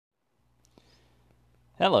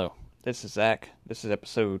Hello, this is Zach. This is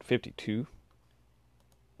episode 52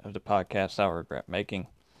 of the podcast I regret making.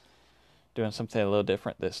 Doing something a little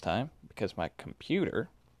different this time because my computer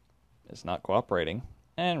is not cooperating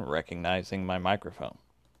and recognizing my microphone.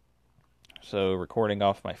 So, recording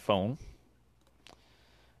off my phone.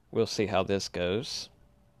 We'll see how this goes.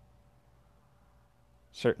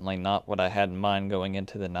 Certainly not what I had in mind going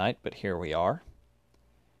into the night, but here we are.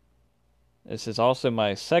 This is also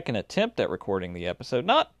my second attempt at recording the episode,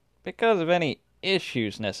 not because of any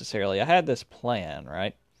issues necessarily. I had this plan,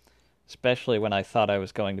 right? Especially when I thought I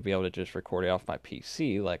was going to be able to just record it off my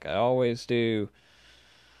PC like I always do.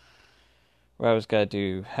 Where I was going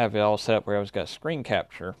to have it all set up where I was going to screen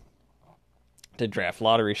capture to draft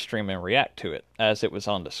lottery stream and react to it as it was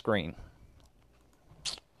on the screen.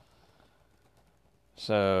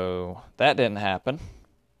 So that didn't happen.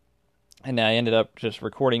 And I ended up just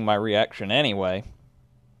recording my reaction anyway.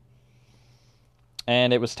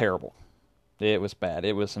 And it was terrible. It was bad.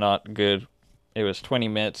 It was not good. It was 20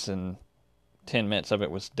 minutes and 10 minutes of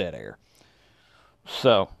it was dead air.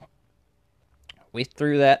 So, we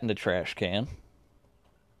threw that in the trash can.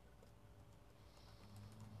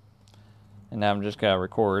 And now I'm just going to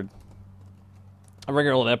record a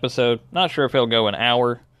regular old episode. Not sure if it'll go an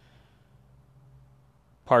hour.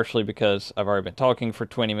 Partially because I've already been talking for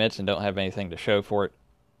 20 minutes and don't have anything to show for it.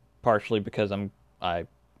 Partially because I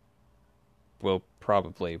will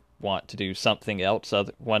probably want to do something else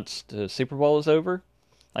once the Super Bowl is over.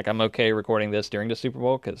 Like, I'm okay recording this during the Super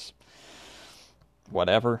Bowl because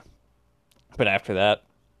whatever. But after that,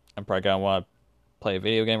 I'm probably going to want to play a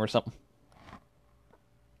video game or something.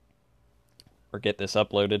 Or get this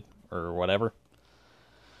uploaded or whatever.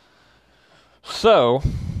 So,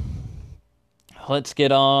 let's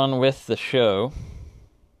get on with the show.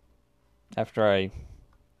 After I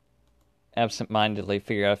absent-mindedly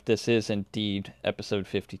figure out if this is indeed episode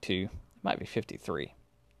 52. It might be 53.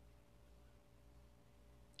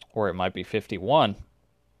 Or it might be 51.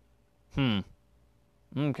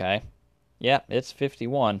 Okay. Yeah, it's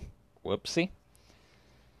 51. Whoopsie.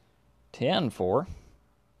 10-4.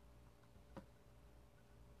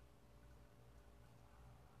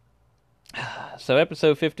 So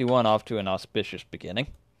episode 51 off to an auspicious beginning.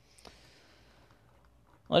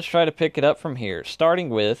 Let's try to pick it up from here, starting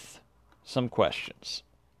with some questions.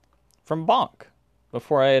 From Bonk,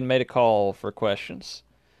 before I had made a call for questions.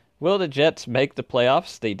 Will the Jets make the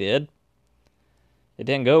playoffs? They did. It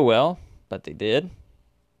didn't go well, but they did.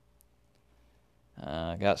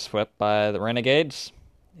 Got swept by the Renegades.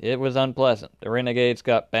 It was unpleasant. The Renegades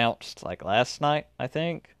got bounced like last night, I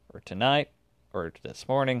think, or tonight, or this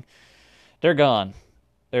morning. They're gone.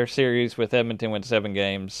 Their series with Edmonton went 7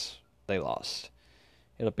 games. They lost.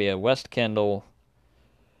 It'll be a West Kendall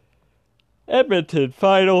Edmonton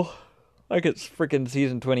final. Like it's freaking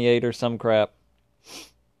season 28 or some crap.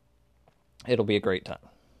 It'll be a great time.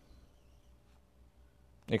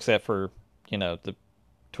 Except for, the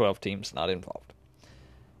 12 teams not involved.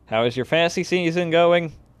 How is your fantasy season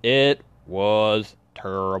going? It was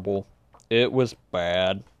terrible. It was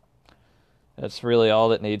bad. That's really all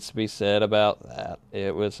that needs to be said about that.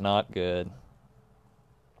 It was not good.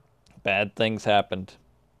 Bad things happened.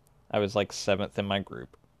 I was like 7th in my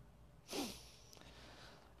group.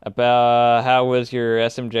 About how was your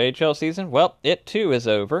SMJHL season? Well, it too is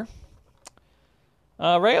over.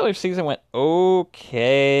 Regular season went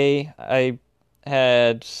okay. I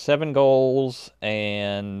had 7 goals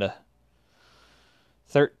and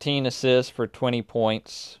 13 assists for 20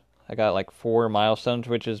 points. I got like 4 milestones,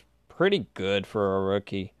 which is pretty good for a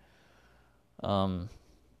rookie. I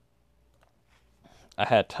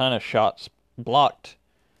had a ton of blocked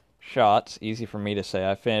shots. Easy for me to say.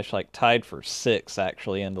 I finished like tied for 6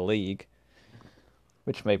 actually in the league,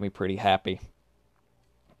 which made me pretty happy.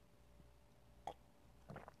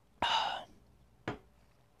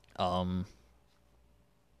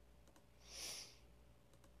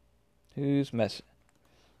 Who's messing?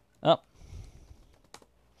 Oh.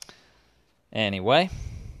 Anyway.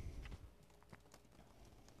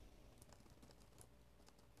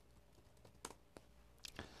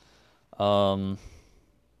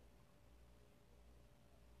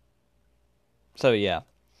 So yeah.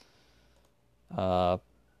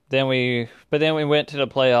 Then we went to the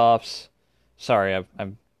playoffs. Sorry,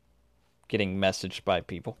 I'm getting messaged by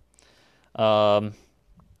people. Then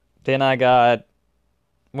I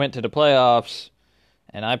went to the playoffs,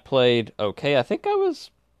 and I played okay. I think I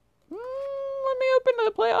was. Let me open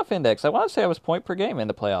the playoff index. I want to say I was point per game in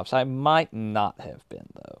the playoffs. I might not have been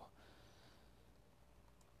though.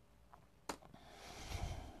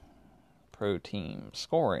 Pro team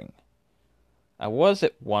scoring. I was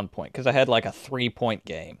at 1 point because I had like a 3-point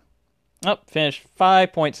game. Oh, finished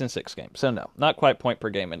 5 points in 6 games. So no, not quite point per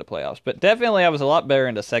game in the playoffs. But definitely I was a lot better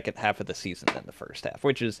in the second half of the season than the first half,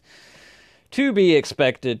 which is to be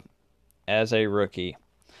expected as a rookie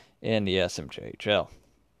in the SMJHL.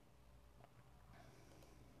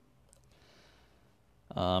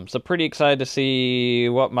 So pretty excited to see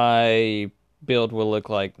what my build will look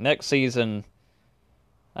like next season.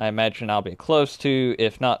 I imagine I'll be close to,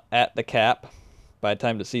 if not at the cap, by the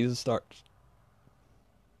time the season starts.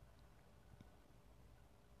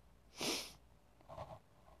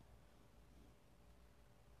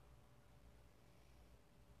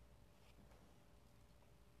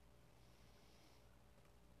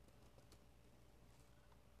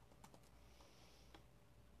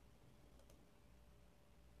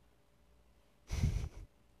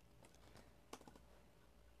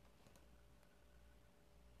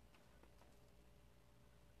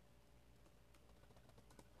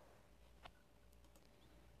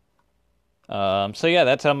 So yeah,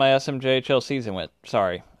 that's how my SMJHL season went.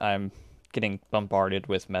 Sorry, I'm getting bombarded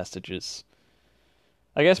with messages.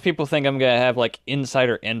 I guess people think I'm gonna have like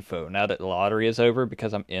insider info now that the lottery is over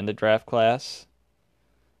because I'm in the draft class.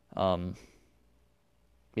 Um,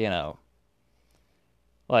 you know,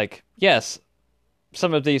 like yes,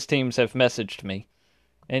 some of these teams have messaged me,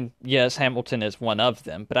 and yes, Hamilton is one of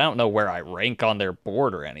them, but I don't know where I rank on their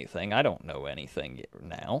board or anything. I don't know anything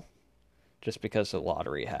now, just because the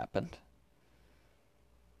lottery happened.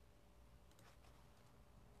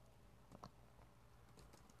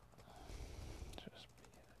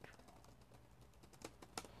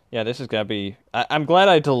 Yeah, this is gonna be. I'm glad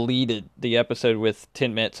I deleted the episode with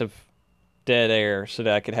 10 minutes of dead air so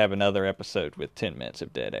that I could have another episode with 10 minutes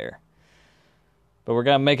of dead air. But we're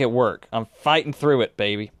gonna make it work. I'm fighting through it,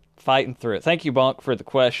 baby. Fighting through it. Thank you, Bonk, for the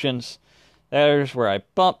questions. There's where I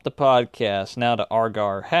bumped the podcast. Now to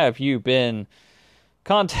Argar. Have you been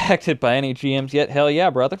contacted by any GMs yet? Hell yeah,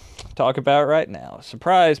 brother. Talk about it right now.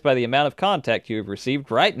 Surprised by the amount of contact you've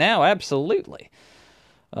received right now? Absolutely.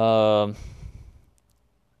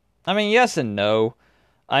 I mean, yes and no.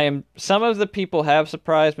 Some of the people have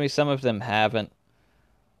surprised me, some of them haven't.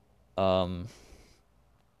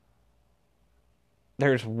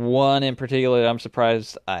 There's one in particular that I'm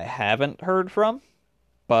surprised I haven't heard from,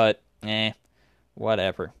 but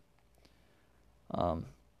whatever.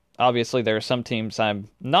 Obviously there are some teams I'm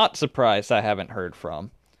not surprised I haven't heard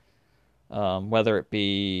from. Whether it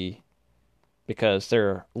be because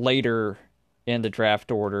they're later in the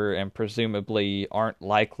draft order and presumably aren't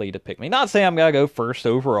likely to pick me. Not saying I'm going to go first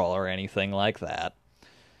overall or anything like that,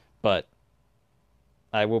 but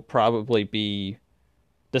I will probably be,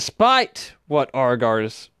 despite what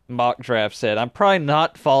Argar's mock draft said, I'm probably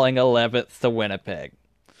not falling 11th to Winnipeg.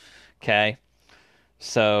 Okay?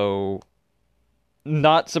 So,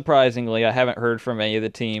 not surprisingly, I haven't heard from any of the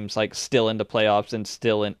teams like still in the playoffs and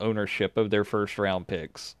still in ownership of their first round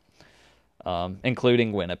picks.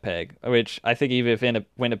 Including Winnipeg, which I think even if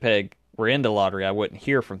Winnipeg were in the lottery, I wouldn't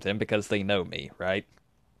hear from them because they know me, right?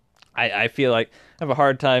 I feel like I have a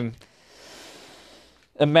hard time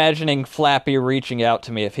imagining Flappy reaching out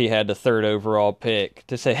to me if he had the third overall pick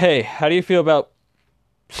to say, hey, how do you feel about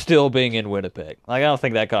still being in Winnipeg? Like, I don't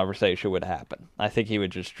think that conversation would happen. I think he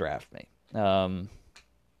would just draft me. And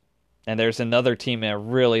there's another team in a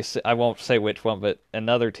really, I won't say which one, but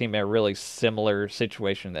another team in a really similar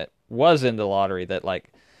situation that was in the lottery that,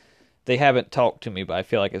 like, they haven't talked to me, but I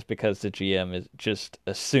feel like it's because the GM just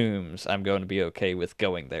assumes I'm going to be okay with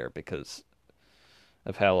going there because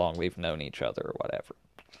of how long we've known each other or whatever.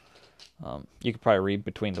 You could probably read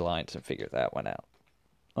between the lines and figure that one out.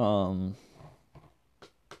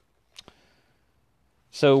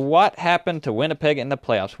 So what happened to Winnipeg in the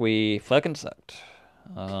playoffs? We fucking sucked.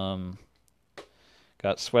 Got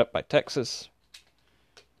swept by Texas.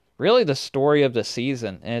 Really the story of the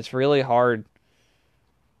season, and it's really hard.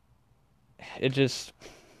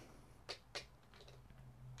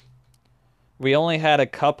 We only had a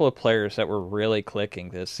couple of players that were really clicking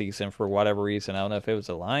this season for whatever reason. I don't know if it was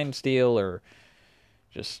a line steal or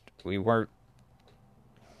just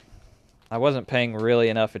I wasn't paying really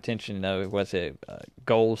enough attention to know, was it a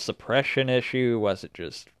goal suppression issue? Was it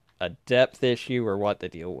just a depth issue or what the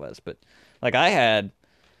deal was? But like I had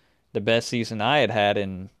the best season I had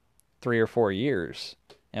in 3 or 4 years,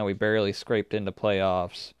 and we barely scraped into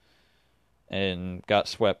playoffs and got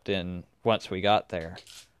swept in once we got there.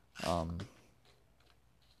 And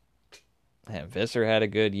Visser had a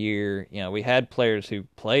good year. You know, we had players who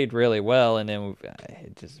played really well, and then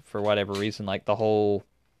just for whatever reason, like the whole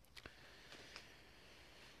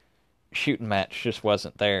shooting match just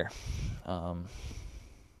wasn't there.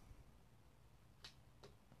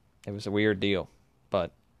 It was a weird deal,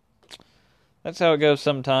 but that's how it goes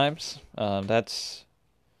sometimes. That's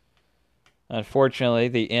unfortunately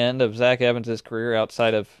the end of Zach Evans' career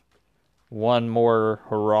outside of one more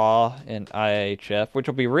hurrah in IHF, which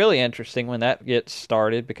will be really interesting when that gets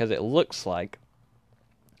started because it looks like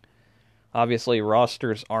obviously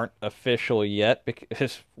rosters aren't official yet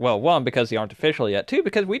because, well, one, because they aren't official yet, two,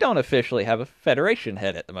 because we don't officially have a federation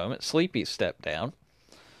head at the moment. Sleepy stepped down.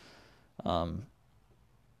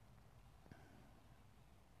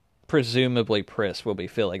 Presumably Priss will be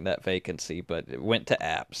filling that vacancy, but it went to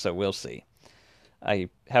App, so we'll see. I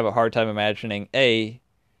have a hard time imagining A,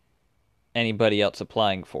 anybody else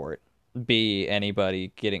applying for it, B,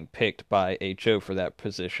 anybody getting picked by HO for that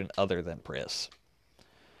position other than Priss.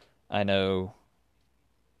 I know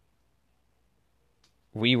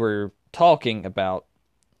we were talking about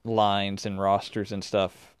lines and rosters and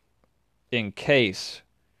stuff in case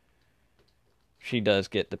she does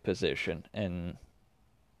get the position, and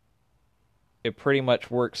it pretty much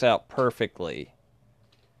works out perfectly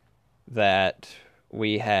that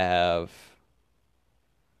we have,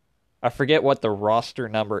 I forget what the roster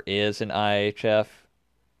number is in IHF.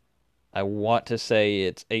 I want to say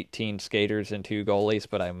it's 18 skaters and 2 goalies,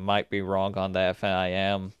 but I might be wrong on that. If I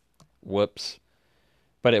am, whoops.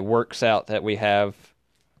 But it works out that we have,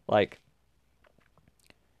 like,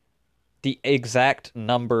 the exact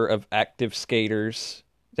number of active skaters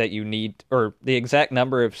that you need, or the exact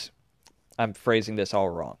number of, I'm phrasing this all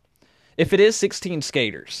wrong. If it is 16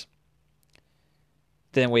 skaters,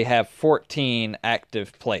 then we have 14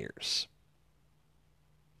 active players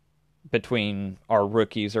between our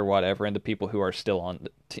rookies or whatever and the people who are still on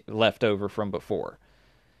left over from before.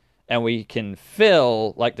 And we can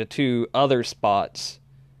fill like the 2 other spots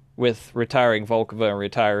with retiring Volkova and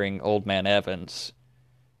retiring Old Man Evans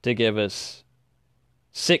to give us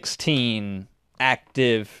 16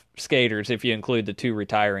 active skaters if you include the 2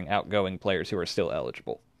 retiring outgoing players who are still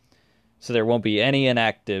eligible. So there won't be any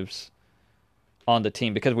inactives on the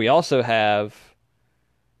team because we also have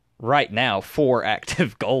right now 4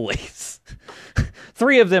 active goalies.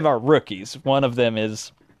 3 of them are rookies. One of them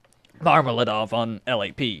is Marmeladov on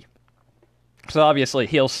LAP. So obviously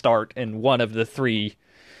he'll start, and one of the 3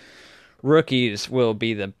 rookies will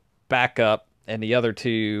be the backup, and the other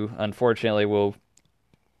 2, unfortunately, will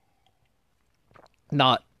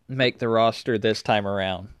not make the roster this time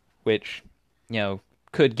around, which,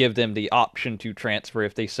 could give them the option to transfer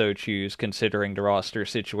if they so choose, considering the roster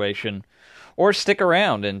situation, or stick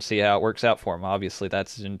around and see how it works out for them. Obviously,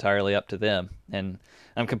 that's entirely up to them. And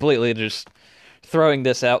I'm completely just throwing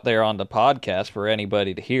this out there on the podcast for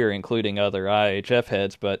anybody to hear, including other IHF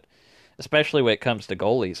heads, but especially when it comes to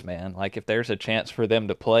goalies, man. Like, if there's a chance for them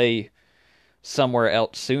to play somewhere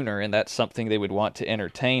else sooner, and that's something they would want to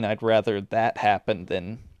entertain, I'd rather that happen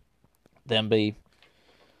than them be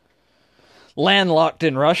landlocked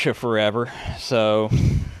in Russia forever. So,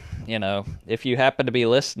 if you happen to be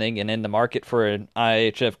listening and in the market for an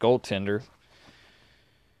IHF goaltender,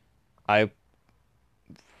 I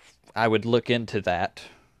would look into that,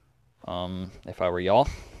 if I were y'all.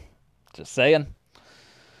 Just saying.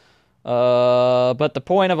 But the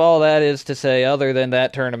point of all that is to say, other than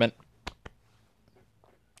that tournament,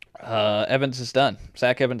 Evans is done.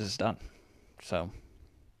 Zach Evans is done. So,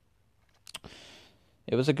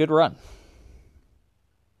 it was a good run.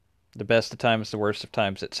 The best of times, the worst of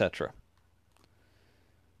times, etc.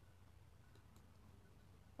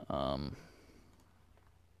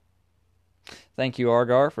 Thank you,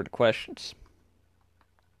 Argar, for the questions.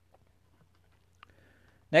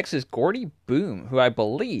 Next is Gordy Boom, who I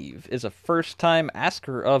believe is a first-time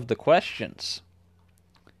asker of the questions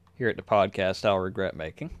here at the podcast I'll regret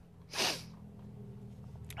making.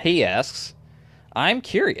 He asks, I'm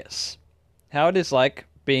curious how it is like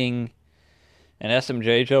being an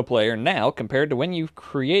SMJHL player now compared to when you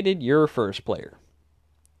created your first player.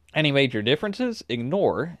 Any major differences?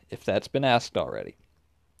 Ignore if that's been asked already.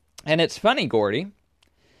 And it's funny, Gordy,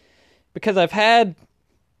 because I've had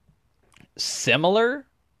similar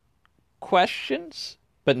questions,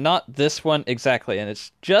 but not this one exactly. And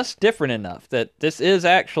it's just different enough that this is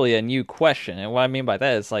actually a new question. And what I mean by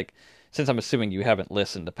that is, like, since I'm assuming you haven't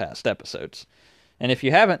listened to past episodes. And if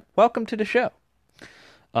you haven't, welcome to the show.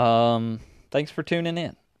 Thanks for tuning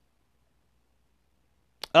in.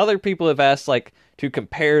 Other people have asked, like, to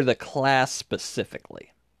compare the class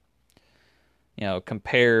specifically.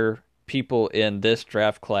 Compare people in this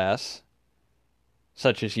draft class,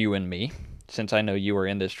 such as you and me, since I know you were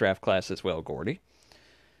in this draft class as well, Gordy,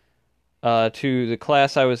 to the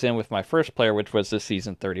class I was in with my first player, which was the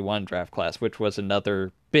Season 31 draft class, which was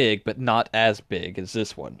another big, but not as big as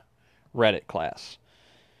this one, Reddit class.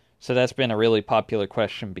 So that's been a really popular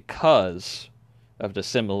question because of the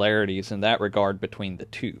similarities in that regard between the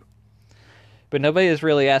two. But nobody has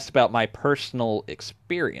really asked about my personal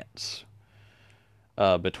experience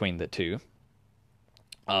between the two.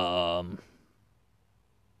 Um,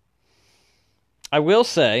 I will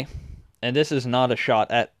say, and this is not a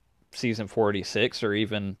shot at season 46 or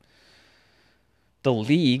even the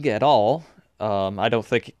league at all. I don't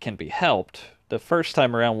think it can be helped. The first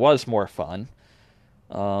time around was more fun.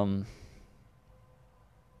 Um,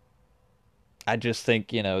 I just think,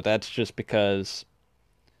 that's just because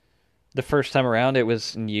the first time around it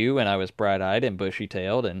was new and I was bright-eyed and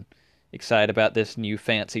bushy-tailed and excited about this new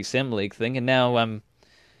fancy sim league thing, and now I'm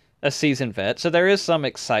a seasoned vet, so there is some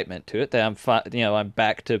excitement to it that I'm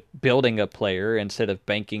back to building a player instead of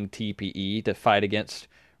banking TPE to fight against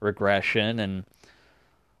regression and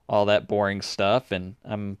all that boring stuff, and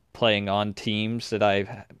I'm playing on teams that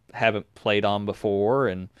I haven't played on before,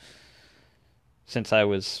 and since I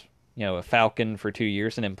was, a Falcon for 2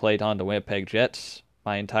 years and then played on the Winnipeg Jets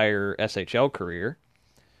my entire SHL career,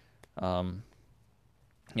 um,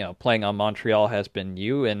 playing on Montreal has been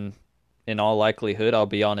new, and in all likelihood, I'll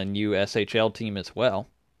be on a new SHL team as well.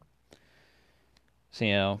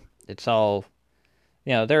 So, it's all,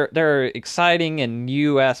 there are exciting and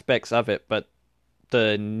new aspects of it, but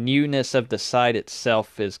the newness of the site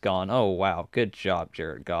itself is gone. Oh, wow. Good job,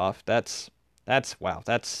 Jared Goff. Wow.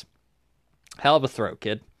 That's hell of a throw,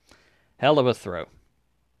 kid. Hell of a throw.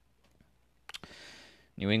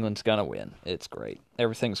 New England's gonna win. It's great.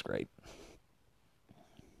 Everything's great.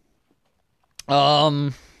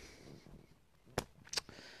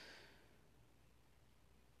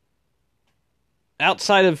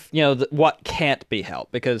 Outside of what can't be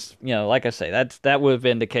helped, because like I say, that would have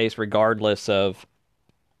been the case regardless of.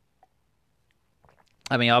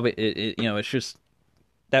 I mean, it's just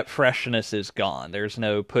that freshness is gone. There's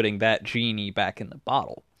no putting that genie back in the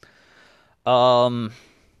bottle.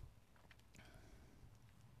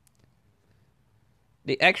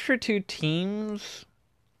 The extra two teams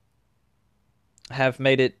have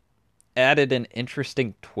added an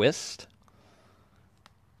interesting twist.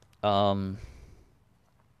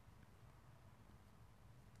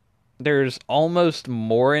 There's almost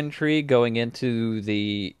more intrigue going into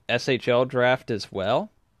the SHL draft as well.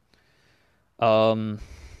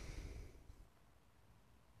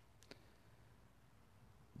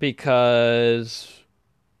 Because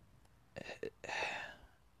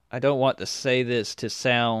I don't want to say this to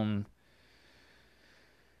sound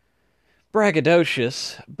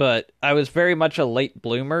braggadocious, but I was very much a late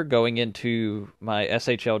bloomer going into my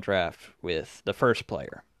SHL draft with the first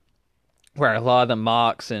player, where a lot of the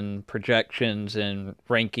mocks and projections and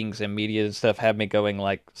rankings and media and stuff had me going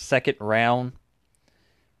like second round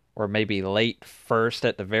or maybe late first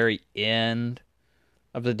at the very end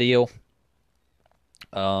of the deal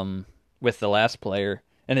with the last player.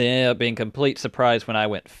 And it ended up being a complete surprise when I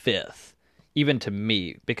went fifth, even to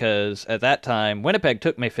me, because at that time, Winnipeg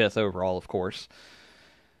took me fifth overall, of course.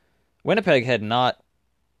 Winnipeg had not,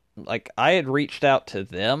 I had reached out to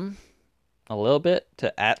them a little bit.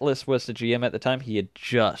 To Atlas was the GM at the time. He had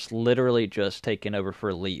literally just taken over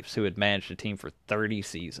for Leafs, who had managed the team for 30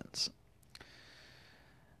 seasons.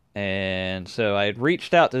 And so I had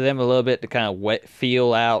reached out to them a little bit to kind of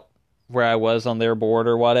feel out where I was on their board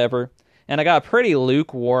or whatever. And I got a pretty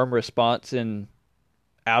lukewarm response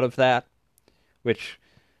out of that, which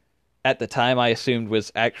at the time I assumed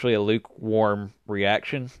was actually a lukewarm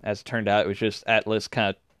reaction. As it turned out, it was just Atlas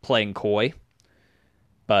kind of playing coy.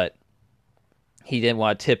 But he didn't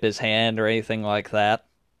want to tip his hand or anything like that.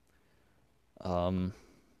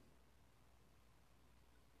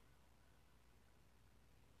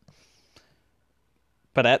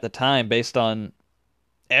 But at the time, based on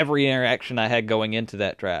every interaction I had going into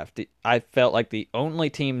that draft, I felt like the only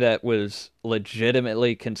team that was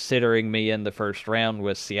legitimately considering me in the first round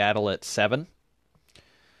was Seattle at 7.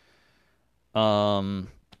 So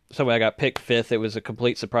when I got picked fifth, it was a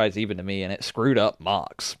complete surprise even to me, and it screwed up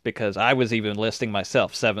mocks because I was even listing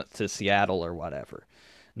myself 7th to Seattle or whatever.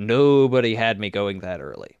 Nobody had me going that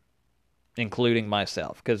early, including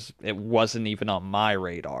myself, because it wasn't even on my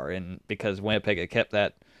radar, and because Winnipeg had kept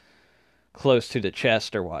that close to the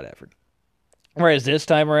chest or whatever. Whereas this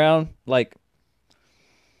time around,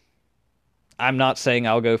 I'm not saying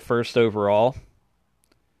I'll go first overall,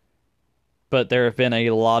 but there have been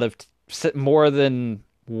a lot of more than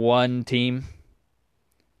one team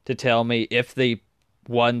to tell me if they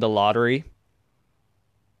won the lottery,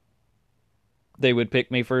 they would pick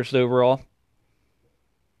me first overall.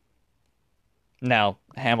 Now,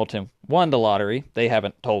 Hamilton won the lottery. They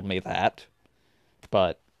haven't told me that,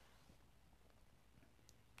 but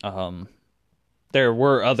There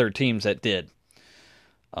were other teams that did.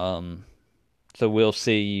 So we'll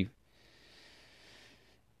see.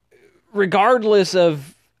 Regardless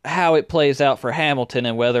of how it plays out for Hamilton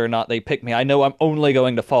and whether or not they pick me, I know I'm only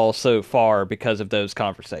going to fall so far because of those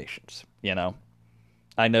conversations.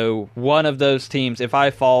 I know one of those teams, if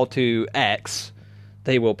I fall to X,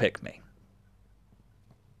 they will pick me.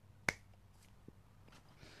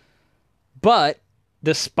 But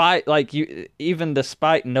despite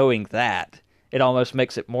knowing that, it almost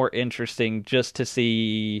makes it more interesting just to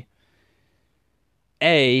see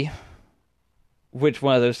which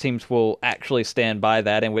one of those teams will actually stand by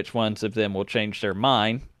that and which ones of them will change their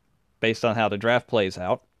mind based on how the draft plays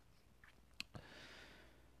out.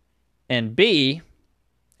 And B,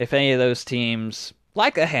 if any of those teams,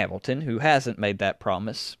 like a Hamilton, who hasn't made that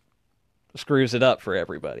promise, screws it up for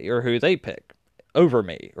everybody, or who they pick over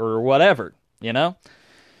me, or whatever,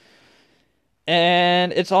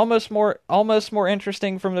 And it's almost more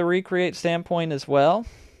interesting from the recreate standpoint as well.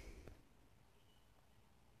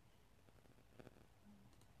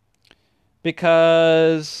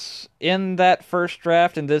 Because in that first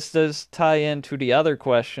draft, and this does tie into the other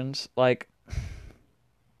questions, like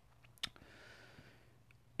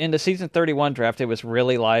in the season 31 draft, it was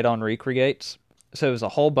really light on recreates. So it was a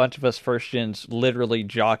whole bunch of us first gens literally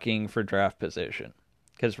jockeying for draft position.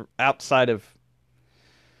 Because outside of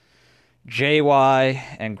JY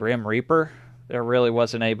and Grim Reaper, there really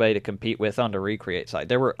wasn't anybody to compete with on the recreate side.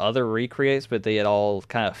 There were other recreates, but they had all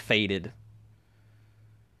kind of faded.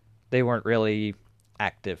 They weren't really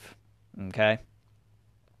active, okay?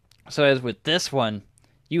 So as with this one,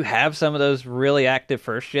 you have some of those really active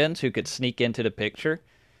first gens who could sneak into the picture,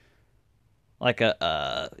 like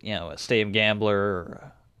a Stadium Gambler.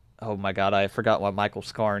 Or, oh my God, I forgot what Michael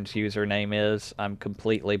Scarn's username is. I'm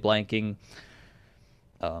completely blanking.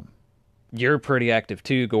 You're pretty active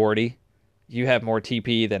too, Gordy. You have more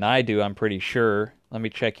TP than I do, I'm pretty sure. Let me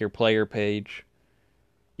check your player page.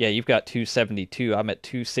 Yeah, you've got 272. I'm at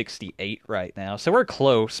 268 right now. So we're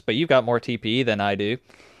close, but you've got more TPE than I do.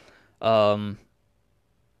 But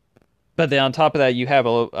then on top of that, you have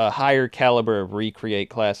a higher caliber of recreate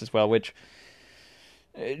class as well, which,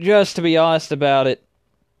 just to be honest about it,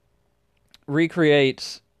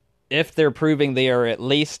 recreates, if they're proving they are at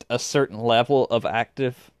least a certain level of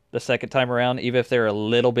active the second time around, even if they're a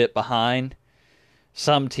little bit behind,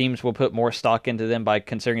 some teams will put more stock into them by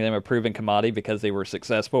considering them a proven commodity because they were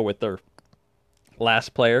successful with their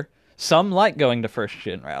last player. Some like going the first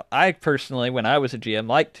gen route. I personally, when I was a GM,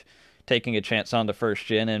 liked taking a chance on the first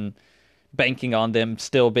gen and banking on them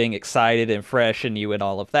still being excited and fresh and new and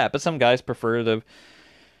all of that. But some guys prefer the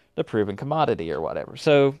proven commodity or whatever.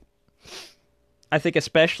 So I think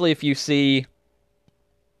especially if you see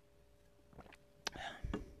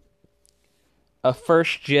a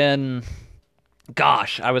first gen,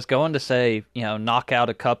 gosh, I was going to say, knock out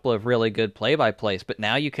a couple of really good play-by-plays, but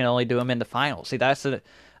now you can only do them in the finals. See, that's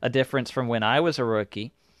a difference from when I was a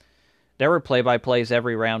rookie. There were play-by-plays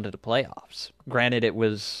every round of the playoffs. Granted, it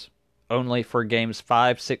was only for games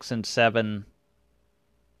 5, 6, and 7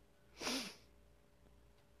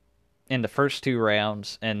 in the first 2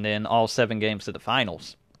 rounds, and then all 7 games of the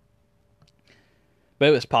finals. But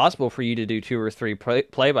it was possible for you to do 2 or 3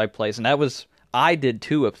 play-by-plays, and I did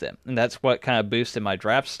 2 of them, and that's what kind of boosted my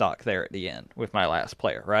draft stock there at the end with my last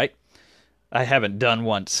player, right? I haven't done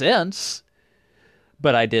one since,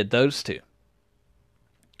 but I did those 2.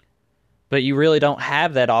 But you really don't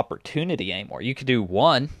have that opportunity anymore. You could do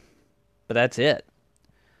 1, but that's it.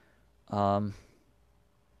 So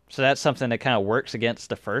that's something that kind of works against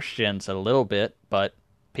the first gens a little bit, but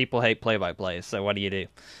people hate play-by-plays, so what do you do?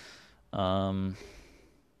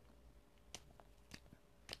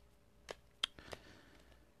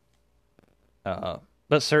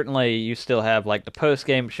 But certainly you still have like the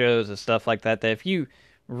post-game shows and stuff like that if you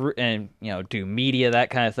do media, that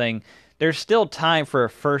kind of thing, there's still time for a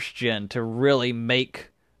first gen to really make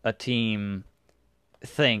a team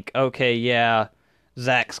think, okay, yeah,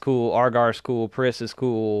 Zach's cool, Argar's cool, Pris is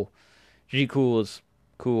cool, G Cool is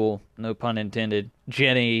cool, no pun intended,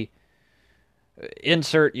 Jenny,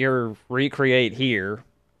 insert your recreate here,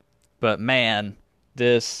 but man,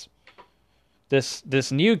 this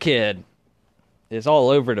new kid is all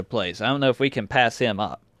over the place. I don't know if we can pass him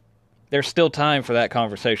up. There's still time for that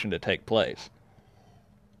conversation to take place.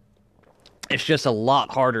 It's just a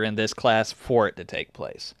lot harder in this class for it to take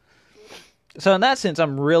place. So in that sense,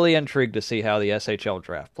 I'm really intrigued to see how the SHL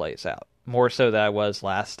draft plays out. More so than I was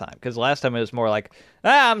last time. Because last time it was more like,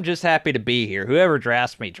 I'm just happy to be here. Whoever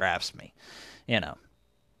drafts me, drafts me. And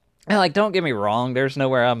like, don't get me wrong. There's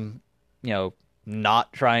nowhere I'm,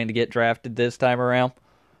 not trying to get drafted this time around.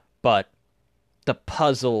 but the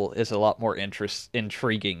puzzle is a lot more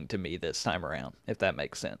intriguing to me this time around, if that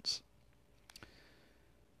makes sense.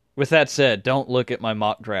 With that said, don't look at my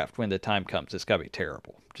mock draft when the time comes. It's got to be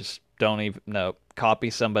terrible. Just don't even, no, copy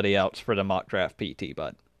somebody else for the mock draft PT,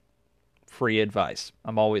 bud. Free advice.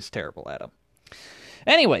 I'm always terrible at them.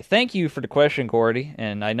 Anyway, thank you for the question, Gordy.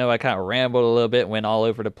 And I know I kind of rambled a little bit, went all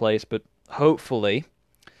over the place, but hopefully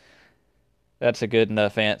that's a good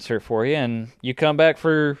enough answer for you. And you come back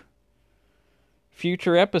for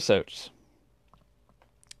future episodes.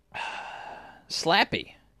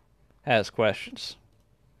 Slappy has questions.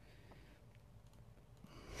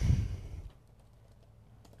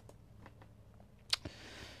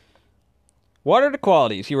 What are the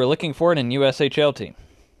qualities you were looking for in a new SHL team?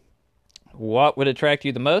 What would attract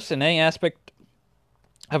you the most in any aspect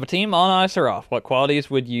of a team, on ice or off? What qualities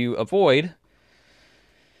would you avoid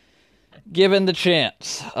given the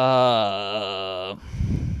chance? I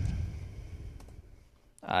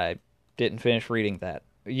didn't finish reading that.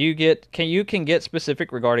 You can get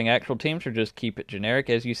specific regarding actual teams, or just keep it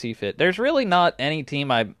generic as you see fit. There's really not any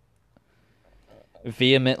team I'm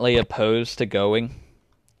vehemently opposed to going.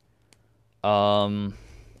 I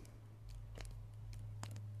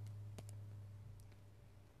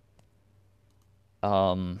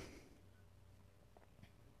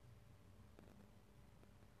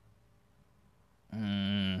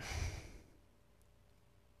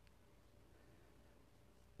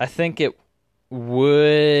think it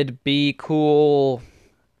would be cool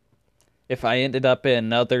if I ended up in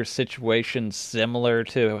another situation similar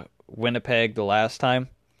to Winnipeg the last time.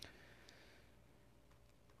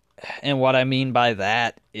 And what I mean by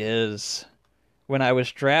that is, when I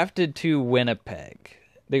was drafted to Winnipeg,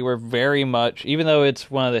 they were very much, even though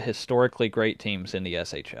it's one of the historically great teams in the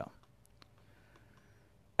SHL,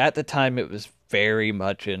 at the time it was very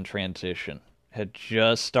much in transition. Had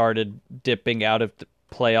just started dipping out of the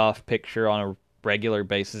playoff picture on a regular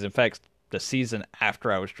basis. In fact, the season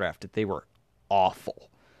after I was drafted, they were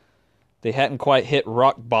awful. They hadn't quite hit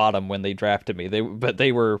rock bottom when they drafted me, but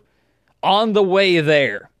they were on the way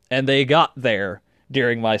there. And they got there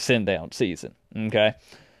during my send-down season, okay?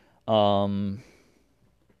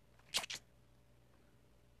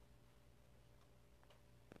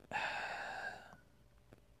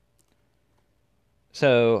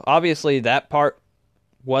 So, obviously, that part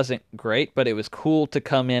wasn't great, but it was cool to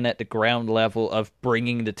come in at the ground level of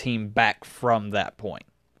bringing the team back from that point.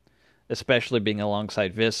 Especially being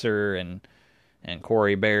alongside Visser and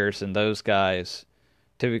Corey Bears and those guys,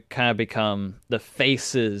 to kind of become the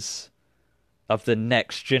faces of the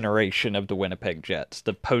next generation of the Winnipeg Jets,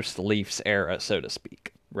 the post-Leafs era, so to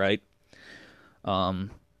speak, right? So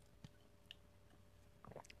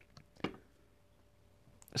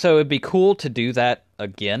it'd be cool to do that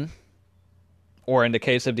again, or in the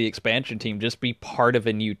case of the expansion team, just be part of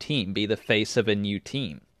a new team, be the face of a new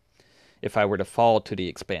team, if I were to fall to the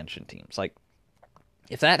expansion teams. Like,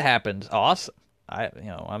 if that happens, awesome.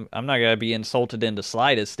 I'm not gonna be insulted in the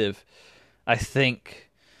slightest if I think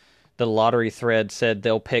the lottery thread said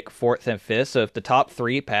they'll pick 4th and 5th. So if the top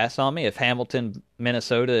 3 pass on me, if Hamilton,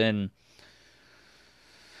 Minnesota, and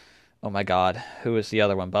oh my God, who was the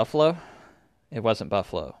other one? Buffalo? It wasn't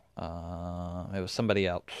Buffalo. It was somebody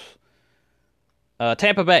else.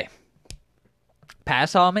 Tampa Bay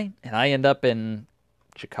pass on me, and I end up in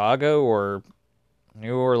Chicago or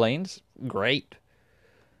New Orleans. Great.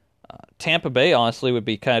 Tampa Bay, honestly, would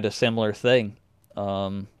be kind of a similar thing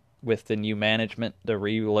with the new management, the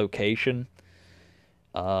relocation.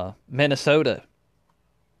 Minnesota,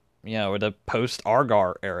 or the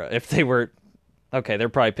post-Argar era. If they were... Okay, they're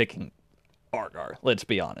probably picking Argar, let's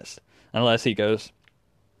be honest. Unless he goes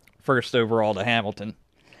first overall to Hamilton.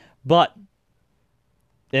 But,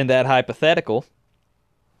 in that hypothetical,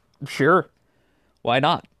 sure, why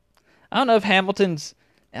not? I don't know if Hamilton's...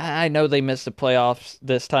 I know they missed the playoffs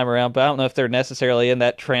this time around, but I don't know if they're necessarily in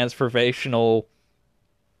that transformational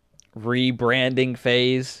rebranding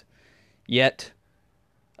phase yet.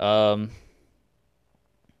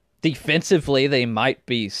 Defensively, they might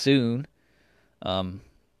be soon.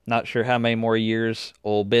 Not sure how many more years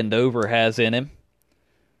old Bendover has in him.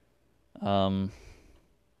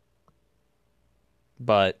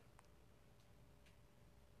 But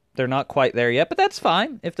they're not quite there yet, but that's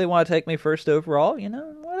fine. If they want to take me first overall,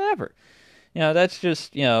 whatever. That's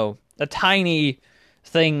just, a tiny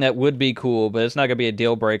thing that would be cool, but it's not going to be a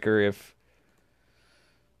deal breaker if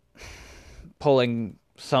pulling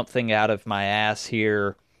something out of my ass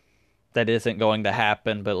here that isn't going to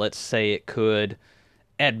happen, but let's say it could.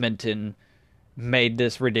 Edmonton made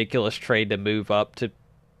this ridiculous trade to move up to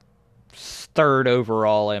 3rd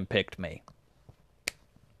overall and picked me.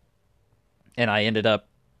 and I ended up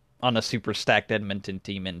on a super stacked Edmonton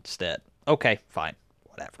team instead. Okay, fine,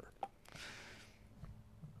 whatever.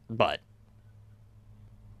 But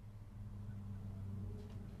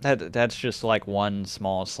that's just like one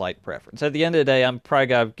small slight preference. At the end of the day, I'm probably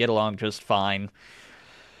gonna get along just fine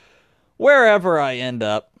wherever I end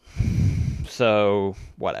up. So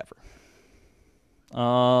whatever.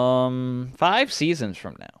 5 seasons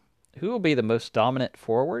from now, who will be the most dominant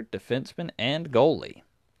forward, defenseman, and goalie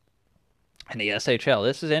in the SHL?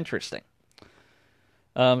 This is interesting.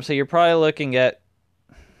 So you're probably looking at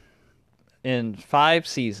in 5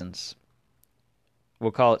 seasons.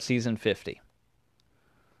 We'll call it season 50.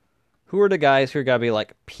 Who are the guys who are gonna be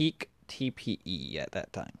like peak TPE at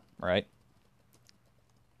that time, right?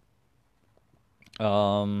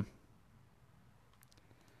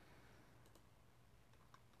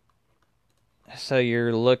 So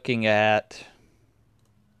you're looking at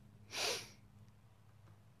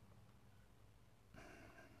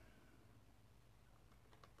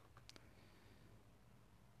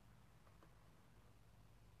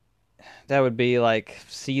that would be like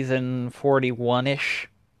season 41-ish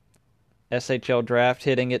SHL draft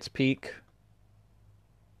hitting its peak.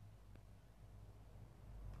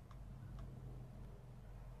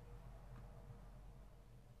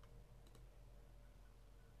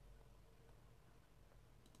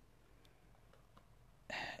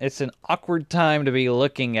 It's an awkward time to be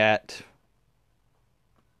looking at,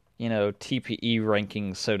 TPE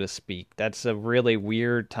rankings, so to speak. That's a really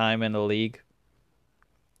weird time in the league,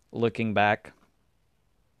 looking back.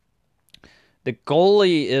 The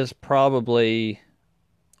goalie is probably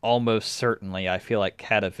almost certainly, I feel like,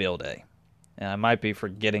 Catavilde. And I might be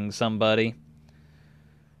forgetting somebody.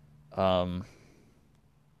 But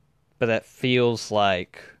that feels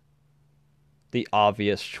like the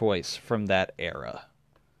obvious choice from that era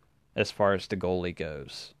as far as the goalie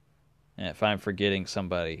goes. And if I'm forgetting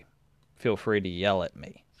somebody, feel free to yell at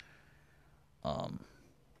me. But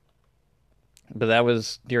that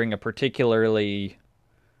was during a particularly...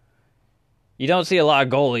 You don't see a lot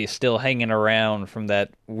of goalies still hanging around from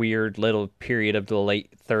that weird little period of the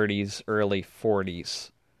late 30s, early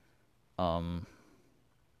 40s.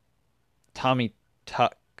 Tommy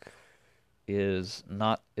Tuck is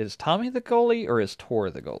not... Is Tommy the goalie or is Tor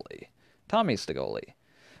the goalie? Tommy's the goalie.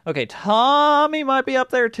 Okay, Tommy might be up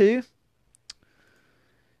there too.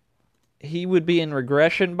 He would be in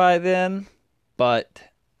regression by then, but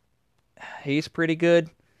he's pretty good.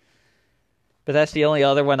 But that's the only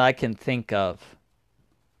other one I can think of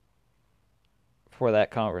for that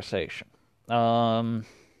conversation. I'm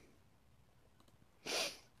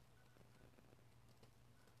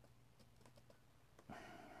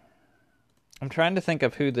trying to think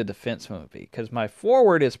of who the defenseman would be, because my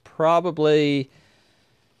forward is probably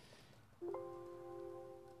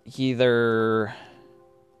either,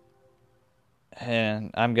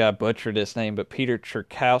 and I'm going to butcher this name, but Peter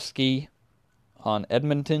Czerkowski on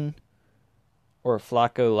Edmonton, or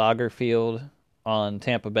Flacco Lagerfield on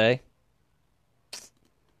Tampa Bay.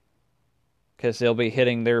 Because they'll be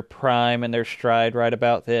hitting their prime and their stride right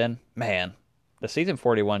about then. Man, the season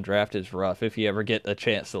 41 draft is rough if you ever get a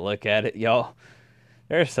chance to look at it, y'all.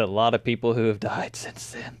 There's a lot of people who have died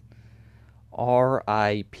since then.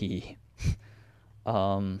 R.I.P.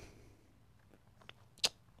 Man,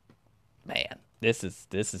 this is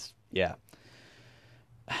yeah.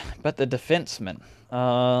 But the defenseman,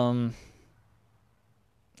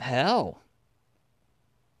 hell,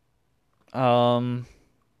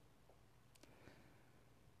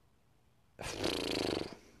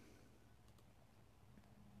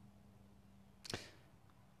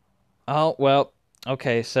 oh well,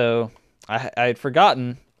 okay. So I had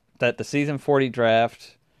forgotten that the season 40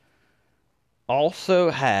 draft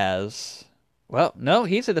also has. Well, no,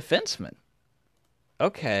 he's a defenseman.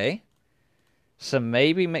 Okay. So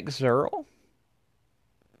maybe McZerl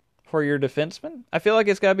for your defenseman? I feel like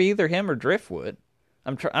it's got to be either him or Driftwood.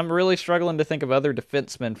 I'm really struggling to think of other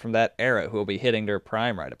defensemen from that era who will be hitting their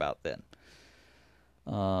prime right about then.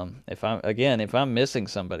 If I'm missing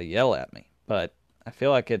somebody, yell at me. But I feel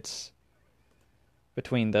like it's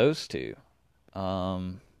between those two.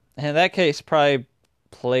 In that case, probably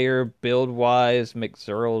player build wise,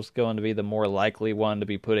 McZerl's going to be the more likely one to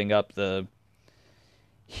be putting up the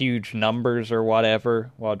huge numbers or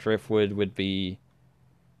whatever, while Driftwood would be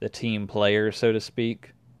the team player, so to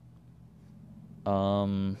speak.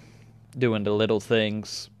 Doing the little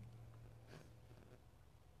things.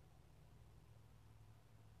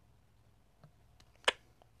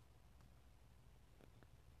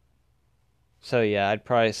 So yeah, I'd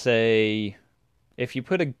probably say, if you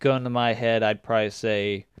put a gun to my head, I'd probably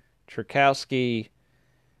say Czerkowski,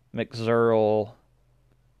 McZerl,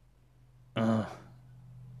 and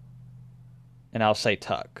I'll say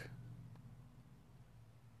Tuck.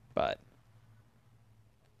 But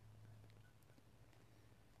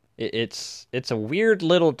it's a weird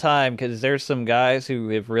little time because there's some guys who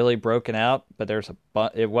have really broken out, but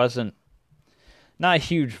it wasn't not a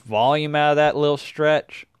huge volume out of that little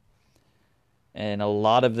stretch, and a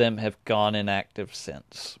lot of them have gone inactive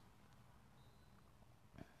since.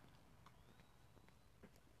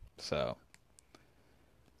 So,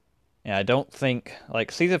 yeah, I don't think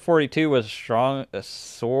like season 42 was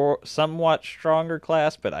somewhat stronger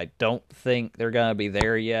class, but I don't think they're gonna be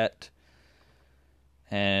there yet.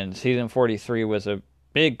 And season 43 was a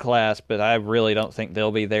big class, but I really don't think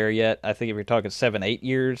they'll be there yet. I think if you're talking 7, 8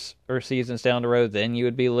 years or seasons down the road, then you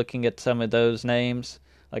would be looking at some of those names,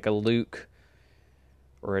 like a Luke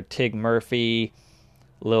or a Tig Murphy,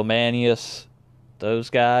 Lil Manius, those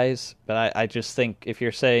guys. But I just think if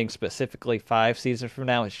you're saying specifically 5 seasons from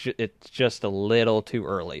now, it's just a little too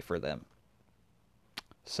early for them.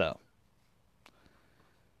 So.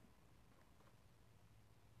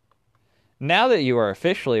 Now that you are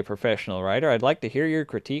officially a professional writer, I'd like to hear your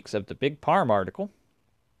critiques of the Big Parm article.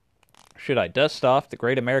 Should I dust off the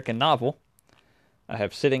great American novel I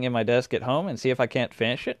have sitting in my desk at home and see if I can't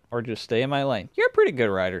finish it, or just stay in my lane? You're a pretty good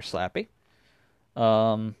writer, Slappy.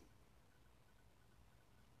 I'm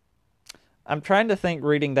trying to think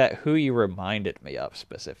reading that who you reminded me of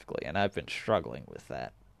specifically, and I've been struggling with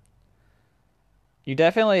that. You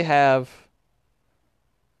definitely have...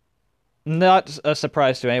 Not a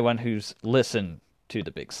surprise to anyone who's listened to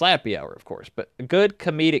the Big Slappy Hour, of course, but good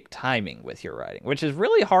comedic timing with your writing, which is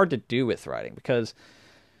really hard to do with writing because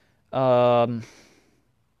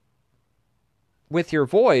with your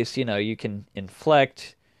voice, you can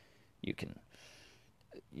inflect, you can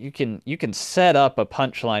set up a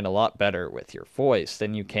punchline a lot better with your voice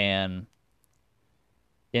than you can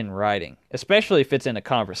in writing, especially if it's in a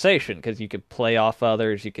conversation, because you could play off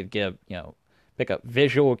others, you could give, pick up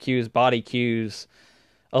visual cues, body cues,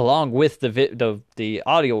 along with the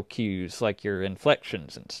audio cues, like your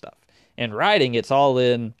inflections and stuff. In writing, it's all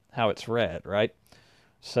in how it's read, right?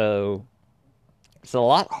 So it's a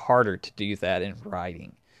lot harder to do that in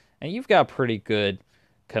writing. And you've got pretty good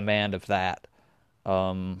command of that.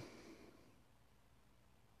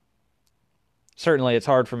 Certainly, it's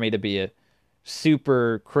hard for me to be a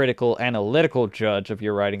super critical, analytical judge of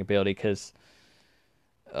your writing ability because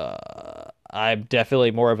I'm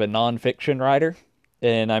definitely more of a nonfiction writer,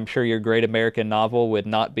 and I'm sure your great American novel would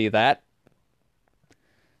not be that.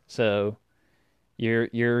 So,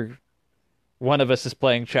 you're one of us is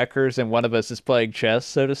playing checkers and one of us is playing chess,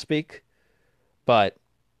 so to speak. But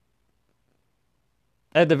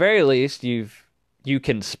at the very least, you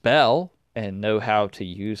can spell and know how to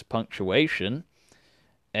use punctuation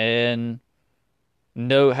and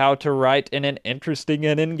know how to write in an interesting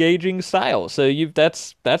and engaging style. So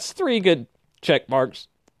that's 3 good check marks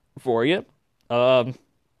for you.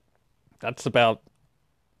 That's about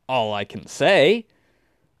all I can say,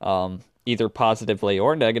 either positively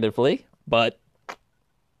or negatively. But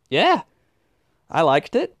yeah, I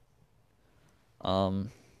liked it.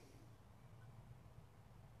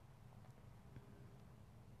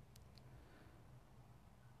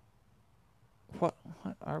 What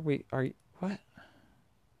are we? Are you what?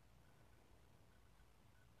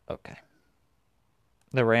 Okay.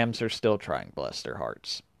 The Rams are still trying, bless their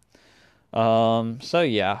hearts. So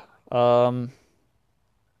yeah. No,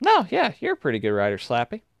 yeah, you're a pretty good writer,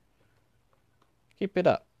 Slappy. Keep it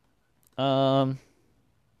up. Do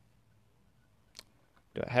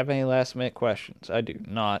I have any last minute questions? I do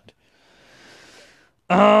not.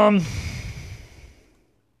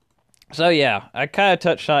 So yeah, I kind of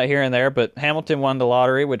touched on it here and there, but Hamilton won the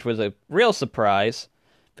lottery, which was a real surprise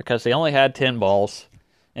because they only had 10 balls.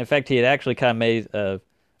 In fact, he had actually kind of made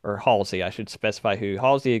or Halsey, I should specify who.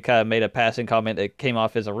 Halsey had kind of made a passing comment that came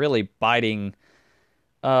off as a really biting,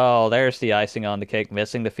 oh, there's the icing on the cake,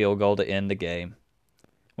 missing the field goal to end the game.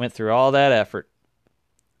 Went through all that effort,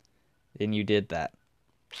 and you did that.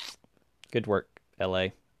 Good work, LA.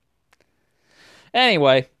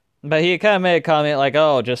 Anyway, but he kind of made a comment like,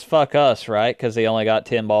 oh, just fuck us, right? Because he only got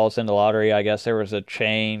 10 balls in the lottery. I guess there was a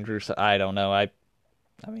change or so. I don't know. I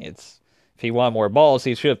mean, if he won more balls,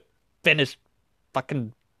 he should have finished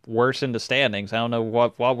fucking worse in the standings. I don't know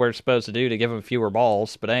what we're supposed to do to give him fewer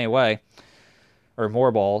balls, but anyway, or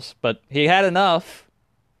more balls. But he had enough.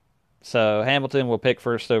 So Hamilton will pick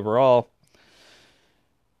first overall.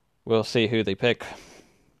 We'll see who they pick.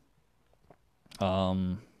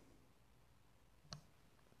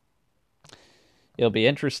 It'll be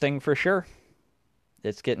interesting for sure.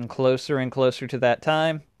 It's getting closer and closer to that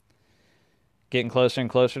time. Getting closer and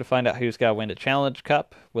closer to find out who's got to win the Challenge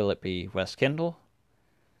Cup. Will it be West Kendall?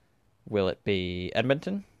 Will it be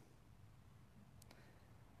Edmonton?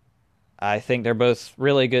 I think they're both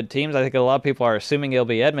really good teams. I think a lot of people are assuming it'll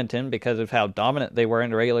be Edmonton because of how dominant they were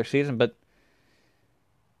in the regular season, but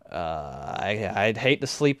I'd hate to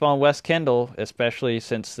sleep on West Kendall, especially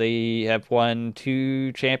since they have won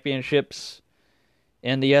 2 championships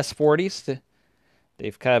in the S40s.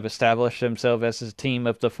 They've kind of established themselves as a team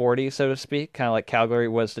of the 40s, so to speak, kind of like Calgary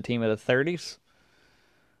was the team of the 30s.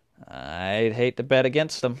 I'd hate to bet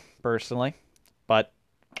against them, personally, but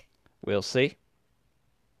we'll see.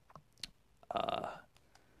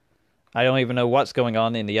 I don't even know what's going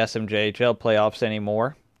on in the SMJHL playoffs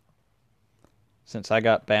anymore. Since I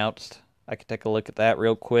got bounced, I could take a look at that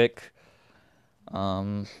real quick.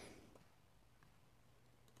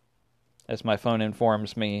 As my phone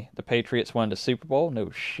informs me, the Patriots won the Super Bowl.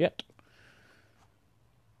 No shit.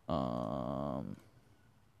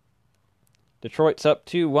 Detroit's up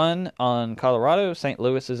 2-1 on Colorado. St.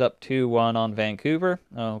 Louis is up 2-1 on Vancouver.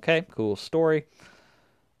 Okay, cool story.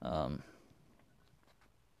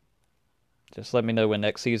 Just let me know when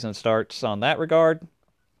next season starts on that regard.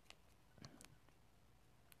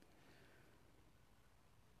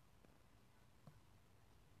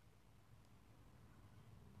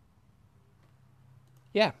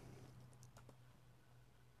 Yeah.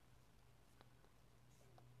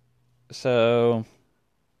 So,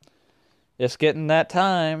 it's getting that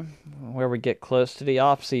time where we get close to the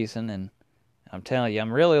off season, and I'm telling you,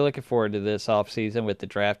 I'm really looking forward to this off season with the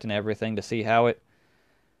draft and everything to see how it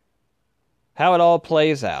all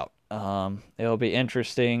plays out. It'll be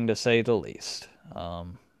interesting to say the least.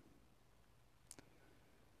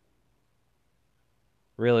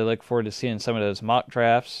 Really look forward to seeing some of those mock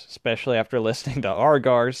drafts, especially after listening to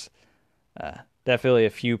Argars. Definitely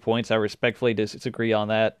a few points I respectfully disagree on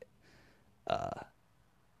that.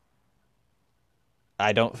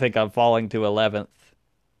 I don't think I'm falling to 11th.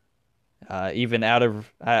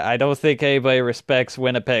 I don't think anybody respects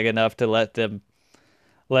Winnipeg enough to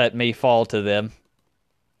let me fall to them.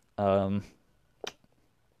 I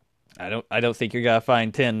don't think you're gonna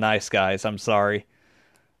find 10 nice guys. I'm sorry.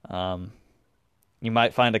 You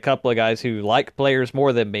might find a couple of guys who like players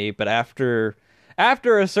more than me, but after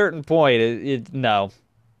a certain point, no.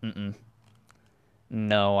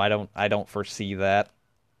 No, I don't foresee that.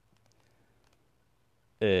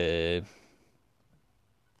 I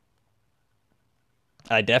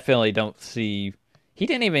definitely don't see. He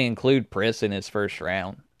didn't even include Priss in his first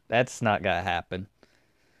round. That's not gonna happen.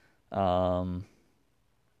 I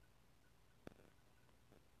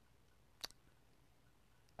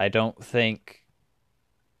don't think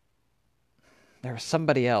there was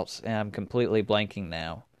somebody else, and I'm completely blanking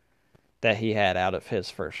now, that he had out of his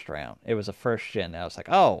first round. It was a first gen. I was like,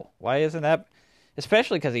 oh, why isn't that?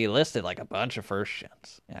 Especially because he listed like a bunch of first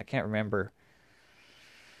gens. I can't remember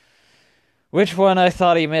which one I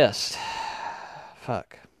thought he missed.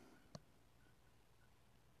 Fuck.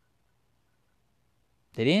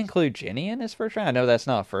 Did he include Jenny in his first round? I know that's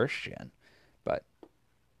not a first gen, but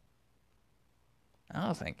I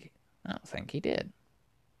don't think he did.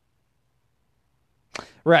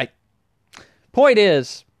 Right. Point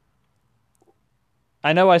is,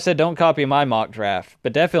 I know I said don't copy my mock draft,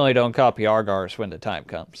 but definitely don't copy Argar's when the time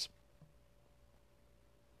comes.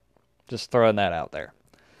 Just throwing that out there.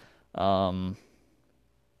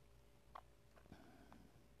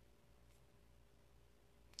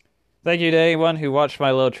 Thank you to anyone who watched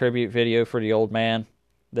my little tribute video for the old man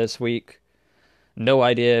this week. No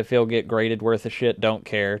idea if he'll get graded worth a shit. Don't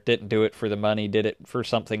care. Didn't do it for the money. Did it for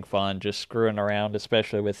something fun. Just screwing around,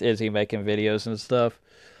 especially with Izzy making videos and stuff.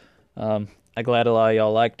 I'm glad a lot of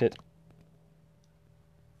y'all liked it.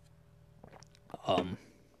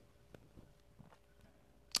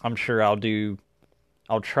 I'm sure I'll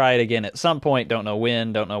try it again at some point. Don't know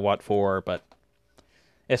when. Don't know what for. But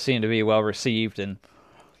it seemed to be well received. And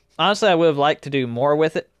honestly, I would have liked to do more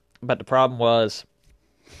with it. But the problem was,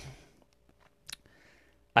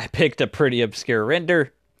 I picked a pretty obscure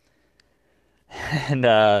render,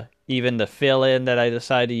 and even the fill-in that I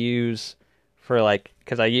decided to use for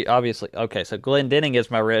because so Glendenning is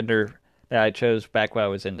my render that I chose back when I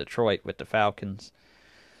was in Detroit with the Falcons.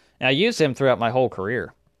 And I used him throughout my whole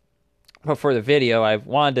career. But for the video, I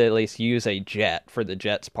wanted to at least use a Jet for the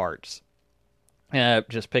Jets parts.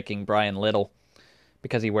 Just picking Brian Little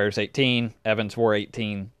because he wears 18, Evans wore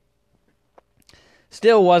 18.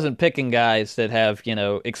 Still wasn't picking guys that have,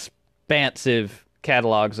 expansive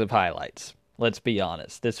catalogs of highlights. Let's be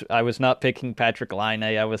honest. I was not picking Patrick Laine.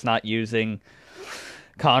 I was not using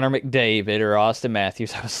Connor McDavid or Austin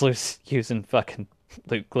Matthews. I was using fucking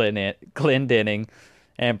Luke Glendening,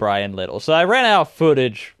 and Brian Little. So I ran out of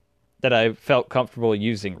footage that I felt comfortable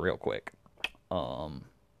using real quick.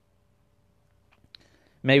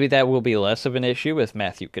 Maybe that will be less of an issue with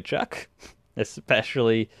Matthew Tkachuk,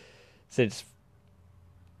 especially since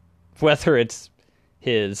whether it's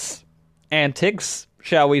his antics,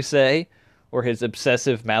 shall we say, or his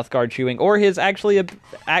obsessive mouthguard chewing, or his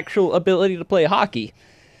actual ability to play hockey.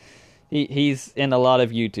 He's in a lot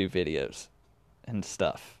of YouTube videos and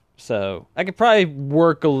stuff. So I could probably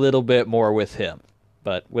work a little bit more with him,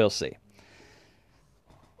 but we'll see.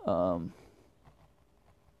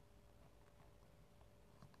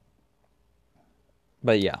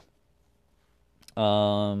 But yeah.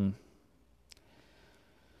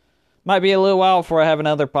 Might be a little while before I have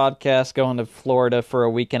another podcast. Going to Florida for a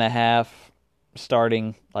week and a half,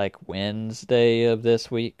 starting like Wednesday of this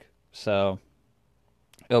week. So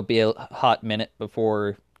it'll be a hot minute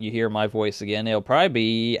before you hear my voice again. It'll probably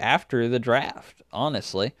be after the draft,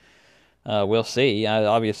 honestly. We'll see.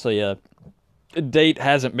 Obviously, a date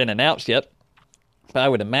hasn't been announced yet, but I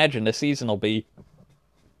would imagine the season will be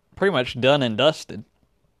pretty much done and dusted.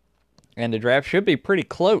 And the draft should be pretty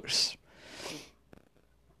close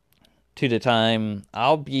to the time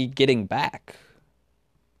I'll be getting back,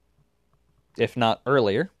 if not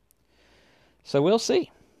earlier. So we'll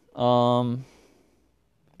see. Until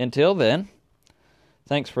then,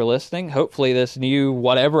 thanks for listening. Hopefully this new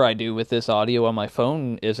whatever I do with this audio on my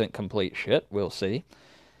phone isn't complete shit. We'll see.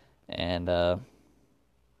 And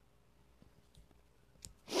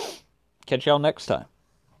catch y'all next time.